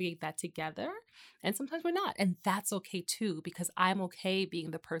successfully navigate that together. And sometimes we're not. And that's okay too, because I'm okay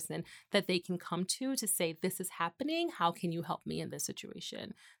being the person that they can come to say, this is happening. How can you help me in this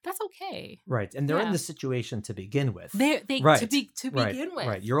situation? That's okay. Right. And they're in the situation to begin with. To begin with.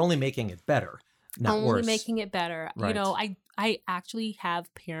 Right. You're only making it better, not worse. Only making it better. Right. I actually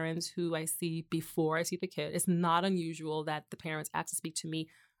have parents who I see before I see the kid. It's not unusual that the parents ask to speak to me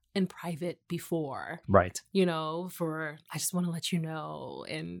in private before. Right. I just want to let you know.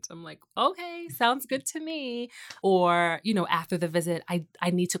 And I'm like, okay, sounds good to me. Or, after the visit, I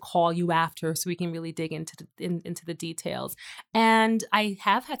need to call you after so we can really dig into the details. And I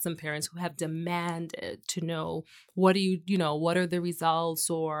have had some parents who have demanded to know, what are the results,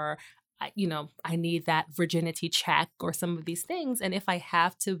 or I need that virginity check or some of these things. And if I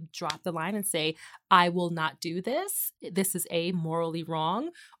have to drop the line and say, I will not do this, this is morally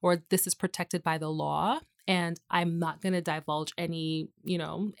wrong, or this is protected by the law, and I'm not going to divulge any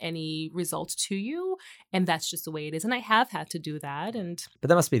results to you. And that's just the way it is. And I have had to do that. But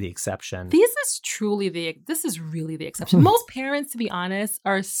that must be the exception. This is really the exception. Most parents, to be honest,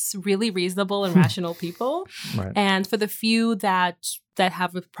 are really reasonable and rational people. Right. And for the few that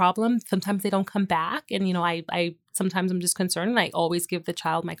have a problem, sometimes they don't come back. And, I sometimes I'm just concerned, and I always give the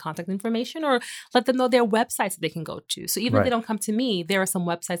child my contact information or let them know their websites that they can go to. So even if they don't come to me, there are some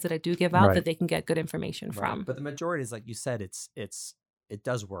websites that I do give out that they can get good information from. But the majority is, like you said, it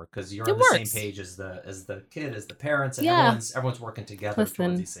does work because you're on the same page as the kid, as the parents, and everyone's working together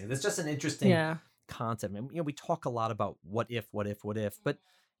towards these things. It's just an interesting concept. And, we talk a lot about what if, but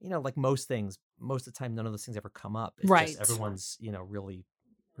like most things, most of the time, none of those things ever come up. It's just everyone's, really,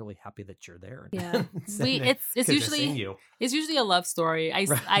 really happy that you're there. Yeah. It's usually a love story.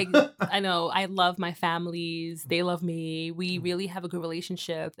 I know I love my families. They love me. We really have a good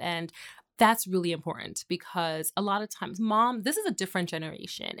relationship. And that's really important because a lot of times, this is a different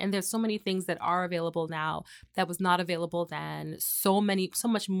generation, and there's so many things that are available now that was not available then. So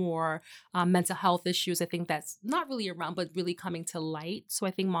much more mental health issues. I think that's not really around, but really coming to light. So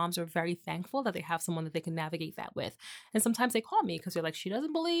I think moms are very thankful that they have someone that they can navigate that with. And sometimes they call me because they're like, she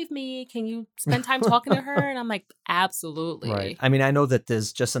doesn't believe me. Can you spend time talking to her? And I'm like, absolutely. Right. I mean, I know that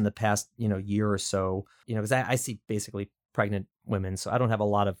there's just in the past, year or so, because I see basically pregnant women, so I don't have a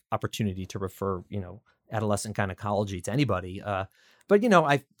lot of opportunity to refer, adolescent gynecology to anybody. But,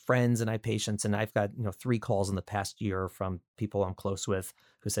 I have friends and I have patients, and I've got, 3 calls in the past year from people I'm close with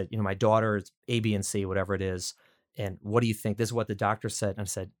who said, my daughter is A, B, and C, whatever it is. And what do you think? This is what the doctor said. And I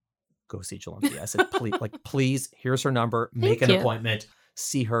said, go see Jolynthia. I said, please, here's her number. Make an appointment.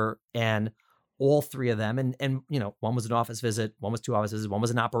 see her, and all three of them, and one was an office visit, one was 2 office visits, one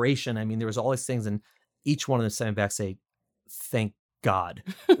was an operation. I mean, there was all these things, and each one of them sent back say, thank God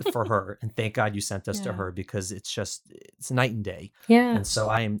for her, and thank God you sent us to her, because it's night and day. Yeah. And so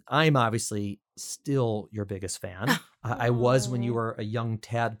I'm obviously still your biggest fan. I was when you were a young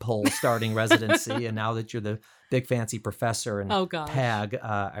tadpole starting residency, and now that you're the big fancy professor and PAG,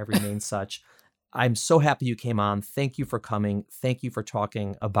 I remain such. I'm so happy you came on. Thank you for coming. Thank you for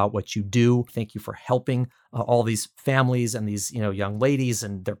talking about what you do. Thank you for helping all these families and these young ladies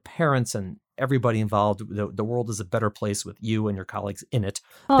and their parents and everybody involved. The world is a better place with you and your colleagues in it.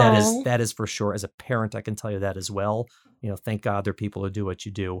 That is for sure. As a parent, I can tell you that as well. Thank God there are people who do what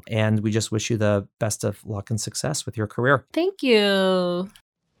you do. And we just wish you the best of luck and success with your career. Thank you.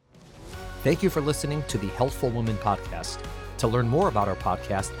 Thank you for listening to the Healthful Woman Podcast. To learn more about our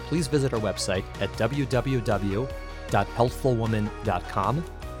podcast, please visit our website at www.healthfulwoman.com.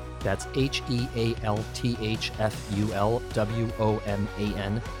 That's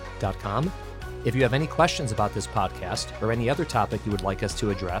HEALTHFULWOMAN.com. If you have any questions about this podcast or any other topic you would like us to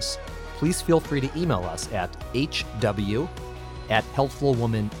address, please feel free to email us at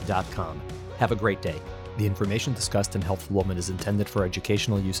hw@healthfulwoman.com. Have a great day. The information discussed in Healthful Woman is intended for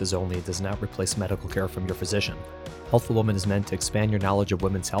educational uses only and does not replace medical care from your physician. Healthful Woman is meant to expand your knowledge of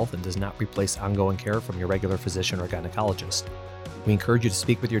women's health and does not replace ongoing care from your regular physician or gynecologist. We encourage you to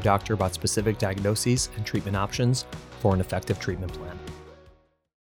speak with your doctor about specific diagnoses and treatment options for an effective treatment plan.